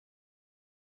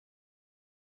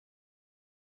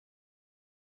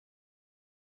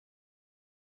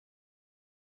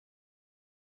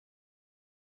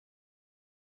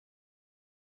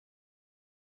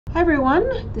Hi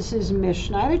everyone, this is Mish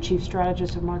Schneider, Chief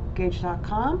Strategist of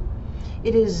MarketGauge.com.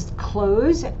 It is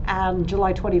close on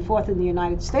July 24th in the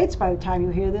United States. By the time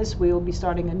you hear this, we will be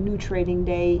starting a new trading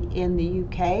day in the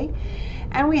UK.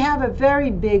 And we have a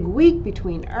very big week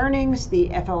between earnings, the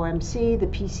FOMC, the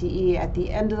PCE at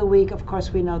the end of the week. Of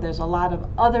course, we know there's a lot of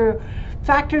other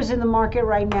factors in the market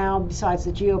right now besides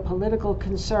the geopolitical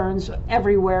concerns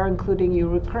everywhere, including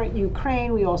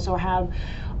Ukraine. We also have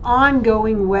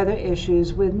ongoing weather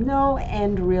issues with no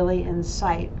end really in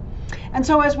sight. And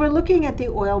so as we're looking at the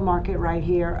oil market right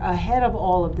here, ahead of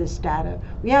all of this data,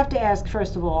 we have to ask,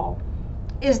 first of all,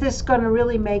 is this going to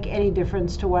really make any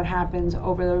difference to what happens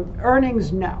over the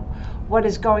earnings? No. What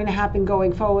is going to happen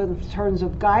going forward in terms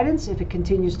of guidance? If it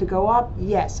continues to go up,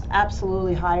 yes,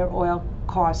 absolutely higher oil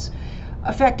costs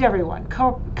affect everyone,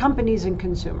 companies and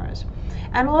consumers.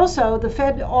 And also, the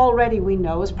Fed already, we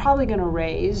know, is probably going to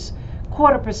raise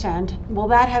 0.25%. Will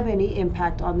that have any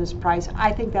impact on this price?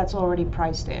 I think that's already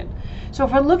priced in. So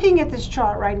if we're looking at this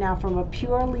chart right now from a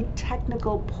purely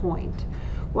technical point,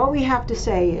 what we have to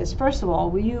say is, first of all,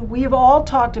 we have all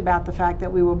talked about the fact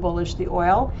that we were bullish the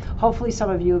oil. Hopefully some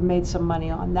of you have made some money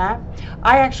on that.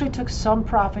 I actually took some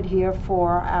profit here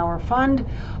for our fund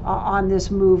on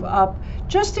this move up,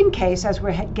 just in case as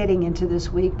we're getting into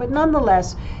this week. But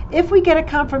nonetheless, if we get a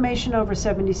confirmation over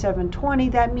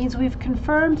 77.20, that means we've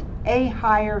confirmed a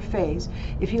higher phase.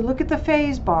 If you look at the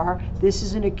phase bar, this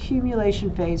is an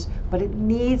accumulation phase, but it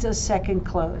needs a second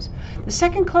close. The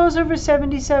second close over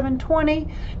 77.20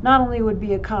 not only would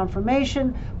be a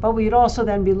confirmation, but we'd also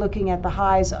then be looking at the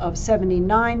highs of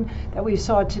 79 that we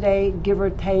saw today, give or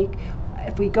take.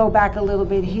 If we go back a little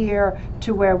bit here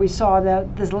to where we saw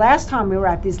this last time we were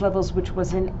at these levels, which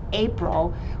was in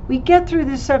April, we get through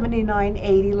this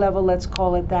 79.80 level, let's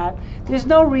call it that. There's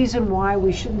no reason why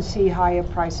we shouldn't see higher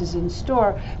prices in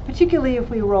store, particularly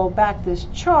if we roll back this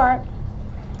chart.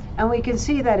 And we can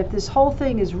see that if this whole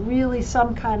thing is really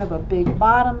some kind of a big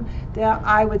bottom, there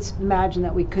I would imagine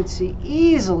that we could see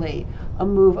easily a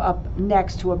move up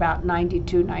next to about $92,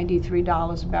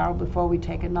 $93 a barrel before we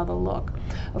take another look.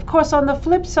 Of course, on the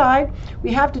flip side,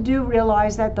 we have to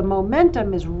realize that the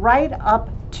momentum is right up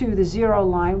to the zero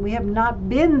line. We have not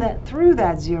been through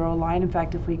that zero line. In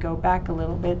fact, if we go back a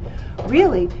little bit,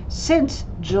 really since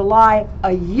July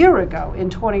a year ago in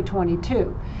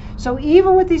 2022. So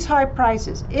even with these high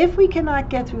prices, if we cannot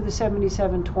get through the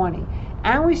 77.20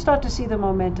 and we start to see the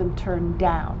momentum turn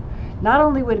down, not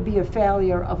only would it be a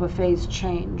failure of a phase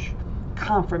change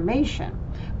confirmation,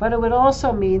 but it would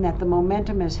also mean that the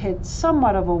momentum has hit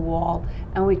somewhat of a wall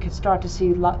and we could start to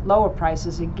see lower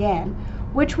prices again,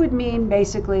 which would mean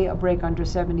basically a break under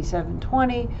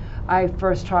 77.20. Our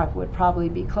first target would probably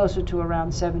be closer to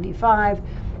around 75.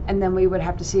 And then we would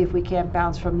have to see if we can't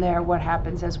bounce from there, what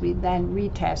happens as we then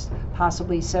retest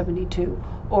possibly 72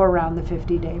 or around the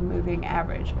 50-day moving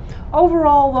average.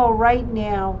 Overall, though, right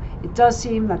now, it does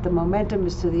seem that the momentum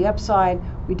is to the upside.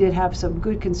 We did have some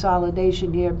good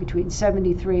consolidation here between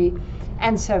 73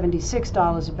 and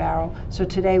 $76 a barrel. So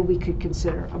today we could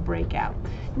consider a breakout.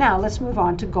 Now let's move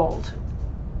on to gold.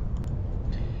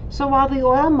 So while the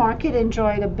oil market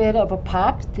enjoyed a bit of a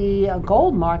pop, the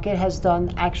gold market has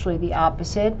done actually the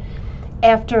opposite.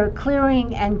 After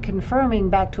clearing and confirming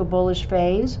back to a bullish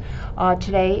phase,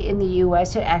 today in the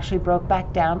US, it actually broke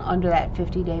back down under that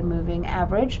 50-day moving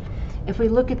average. If we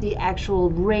look at the actual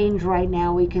range right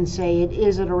now, we can say it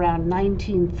is at around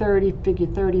 1930, figure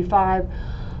 35,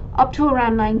 up to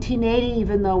around 1980,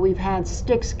 even though we've had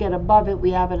sticks get above it,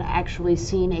 we haven't actually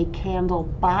seen a candle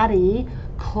body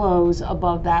close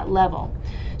above that level.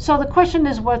 So the question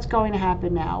is, what's going to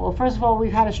happen now? Well, first of all,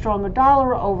 we've had a stronger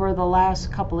dollar over the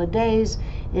last couple of days.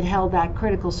 It held that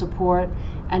critical support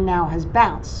and now has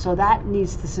bounced. So that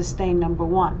needs to sustain, number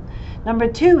one. Number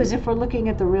two is if we're looking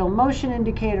at the real motion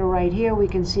indicator right here, we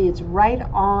can see it's right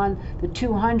on the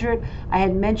 200. I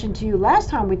had mentioned to you last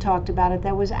time we talked about it,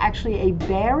 there was actually a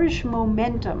bearish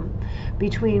momentum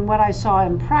between what I saw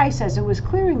in price as it was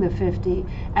clearing the 50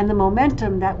 and the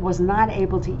momentum that was not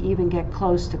able to even get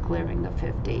close to clearing the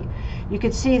 50. You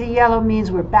can see the yellow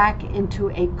means we're back into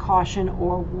a caution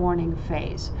or warning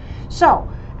phase. So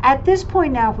at this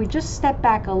point now, if we just step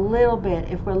back a little bit,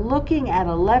 if we're looking at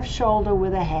a left shoulder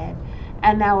with a head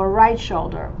and now a right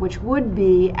shoulder, which would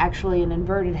be actually an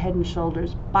inverted head and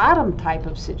shoulders bottom type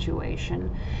of situation,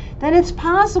 then it's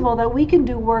possible that we can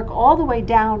do work all the way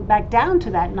down, back down to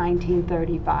that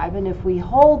 1935. And if we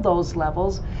hold those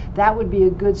levels, that would be a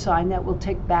good sign that we'll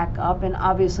tick back up. And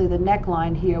obviously the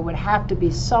neckline here would have to be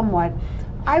somewhat,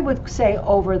 I would say,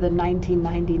 over the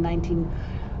 1990,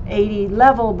 1980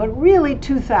 level, but really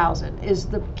 2000 is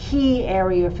the key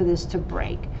area for this to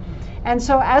break. And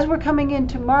so as we're coming in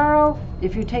tomorrow,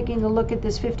 if you're taking a look at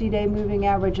this 50-day moving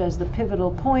average as the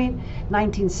pivotal point,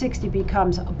 1960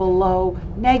 becomes below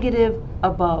negative,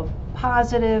 above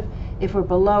positive. If we're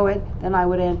below it, then I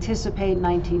would anticipate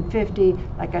 1950,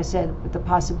 like I said, with the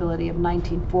possibility of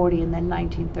 1940 and then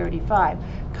 1935.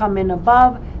 Come in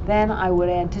above, then I would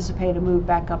anticipate a move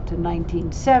back up to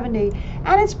 1970.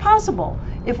 And it's possible,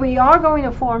 if we are going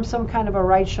to form some kind of a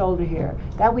right shoulder here,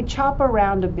 that we chop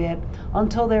around a bit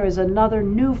until there is another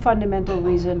new fundamental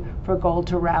reason for gold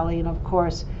to rally. And of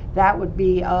course, that would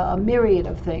be a myriad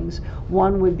of things.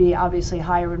 One would be obviously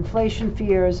higher inflation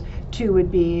fears. Two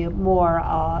would be more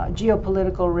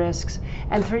geopolitical risks.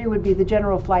 And three would be the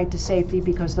general flight to safety,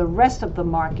 because the rest of the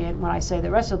market, when I say the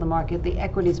rest of the market, the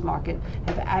equities market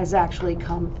has actually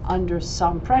come under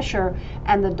some pressure,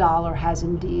 and the dollar has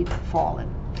indeed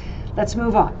fallen. Let's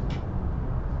move on.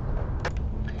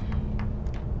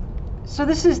 So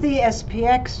this is the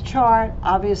SPX chart.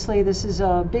 Obviously, this is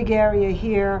a big area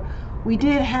here. We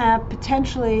did have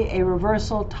potentially a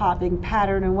reversal topping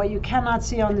pattern, and what you cannot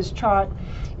see on this chart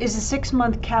is the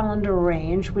 6-month calendar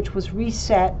range, which was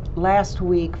reset last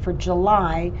week for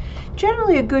July,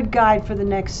 generally a good guide for the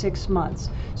next 6 months.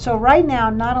 So right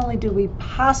now, not only do we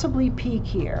possibly peak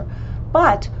here,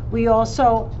 but we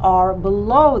also are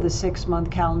below the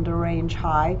 6-month calendar range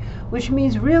high, which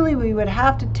means really we would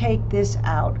have to take this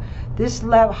out. This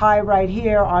high right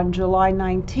here on July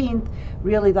 19th,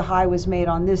 really the high was made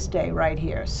on this day right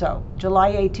here. So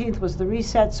July 18th was the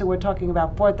reset, so we're talking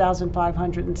about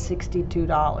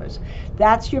 $4,562.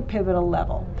 That's your pivotal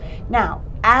level. Now,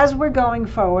 as we're going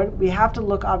forward, we have to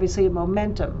look obviously at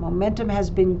momentum. Momentum has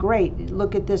been great.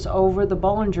 Look at this over the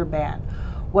Bollinger Band.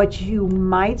 What you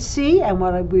might see and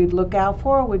what we'd look out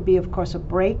for would be, of course, a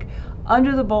break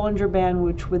under the Bollinger Band,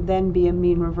 which would then be a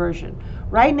mean reversion.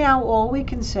 Right now, all we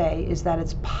can say is that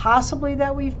it's possibly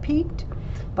that we've peaked,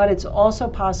 but it's also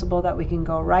possible that we can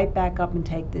go right back up and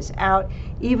take this out,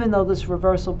 even though this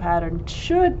reversal pattern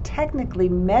should technically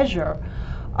measure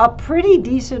a pretty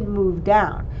decent move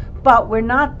down. But we're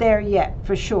not there yet,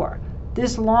 for sure.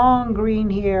 This long green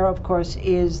here, of course,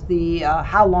 is the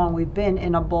how long we've been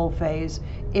in a bull phase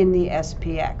in the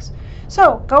SPX.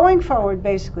 So going forward,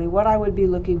 basically, what I would be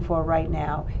looking for right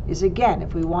now is, again,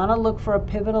 if we want to look for a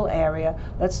pivotal area,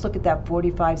 let's look at that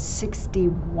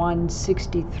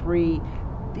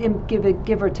 45.6163,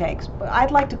 give or takes. But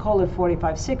I'd like to call it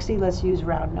 45.60. Let's use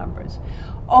round numbers.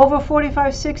 Over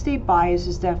 45.60, bias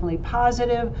is definitely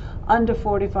positive. Under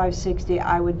 45.60,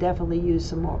 I would definitely use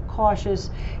some more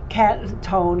cautious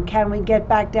tone. Can we get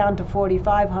back down to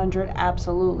 4,500?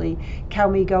 Absolutely.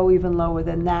 Can we go even lower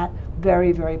than that?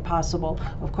 Very, very possible.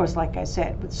 Of course, like I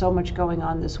said, with so much going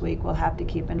on this week, we'll have to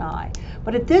keep an eye.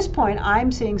 But at this point,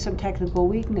 I'm seeing some technical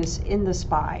weakness in the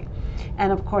SPY.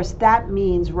 And of course, that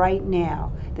means right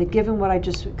now that given what I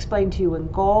just explained to you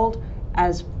in gold,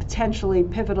 as potentially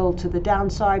pivotal to the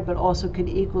downside, but also could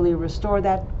equally restore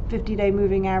that 50-day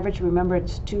moving average. Remember,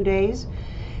 it's 2 days.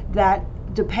 That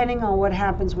depending on what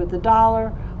happens with the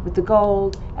dollar, with the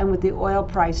gold, and with the oil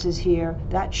prices here,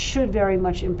 that should very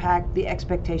much impact the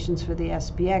expectations for the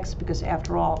SPX, because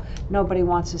after all, nobody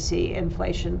wants to see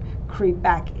inflation creep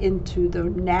back into the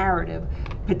narrative,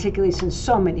 particularly since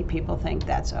so many people think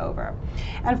that's over.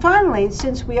 And finally,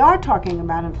 since we are talking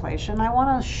about inflation, I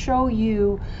want to show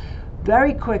you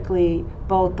very quickly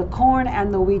both the corn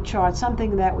and the wheat chart,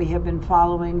 something that we have been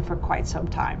following for quite some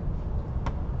time.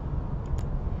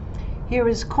 Here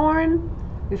is corn.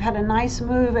 We've had a nice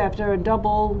move after a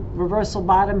double reversal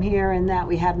bottom here, in that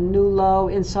we had a new low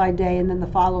inside day and then the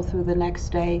follow through the next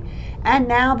day. And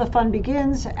now the fun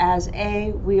begins, as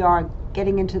we are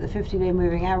getting into the 50-day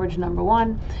moving average, number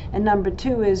one, and number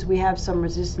two is we have some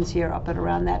resistance here up at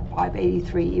around that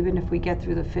 583, even if we get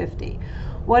through the 50.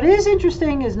 What is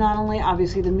interesting is not only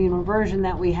obviously the mean reversion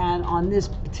that we had on this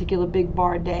particular big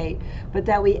bar day, but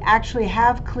that we actually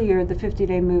have cleared the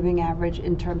 50-day moving average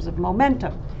in terms of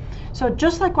momentum. So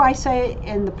just like I say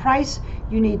in the price,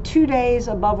 you need 2 days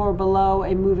above or below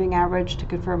a moving average to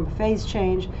confirm a phase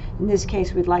change. In this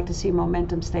case, we'd like to see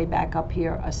momentum stay back up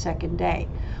here a second day.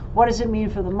 What does it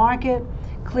mean for the market?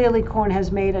 Clearly, corn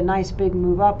has made a nice big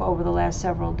move up over the last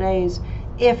several days.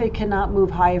 If it cannot move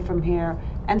higher from here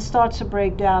and starts to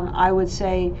break down, I would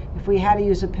say if we had to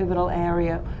use a pivotal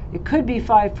area, it could be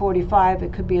 545,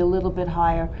 it could be a little bit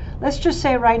higher. Let's just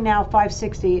say right now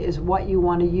 560 is what you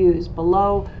want to use.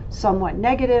 Below, somewhat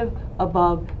negative;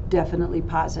 above, definitely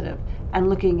positive. And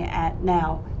looking at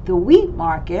now the wheat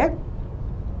market,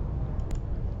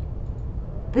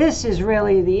 this is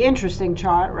really the interesting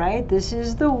chart, right? This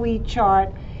is the wheat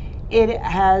chart. It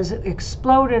has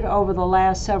exploded over the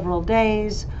last several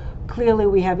days. Clearly,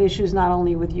 we have issues not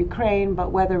only with Ukraine,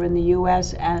 but weather in the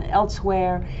U.S. and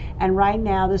elsewhere. And right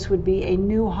now, this would be a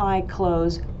new high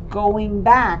close going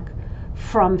back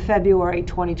from February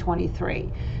 2023.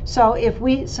 So if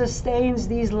we sustains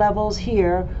these levels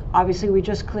here, obviously we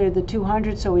just cleared the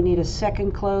 200, so we need a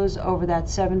second close over that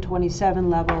 727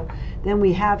 level. Then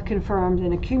we have confirmed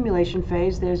an accumulation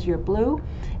phase. There's your blue.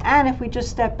 And if we just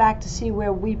step back to see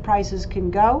where wheat prices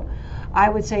can go, I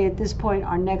would say at this point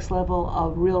our next level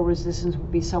of real resistance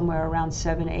would be somewhere around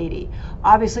 780.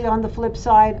 Obviously on the flip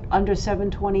side, under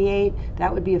 728,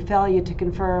 that would be a failure to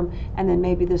confirm, and then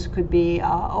maybe this could be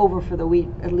over for the wheat,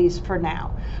 at least for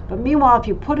now. But meanwhile, if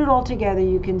you put it all together,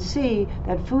 you can see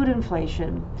that food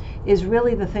inflation is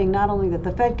really the thing not only that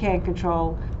the Fed can't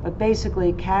control, but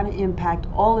basically can impact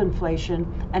all inflation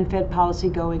and Fed policy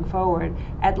going forward,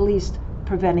 at least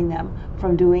preventing them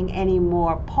from doing any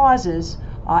more pauses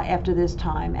after this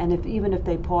time. And even if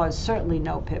they pause, certainly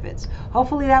no pivots.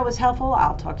 Hopefully that was helpful.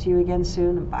 I'll talk to you again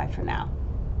soon, and bye for now.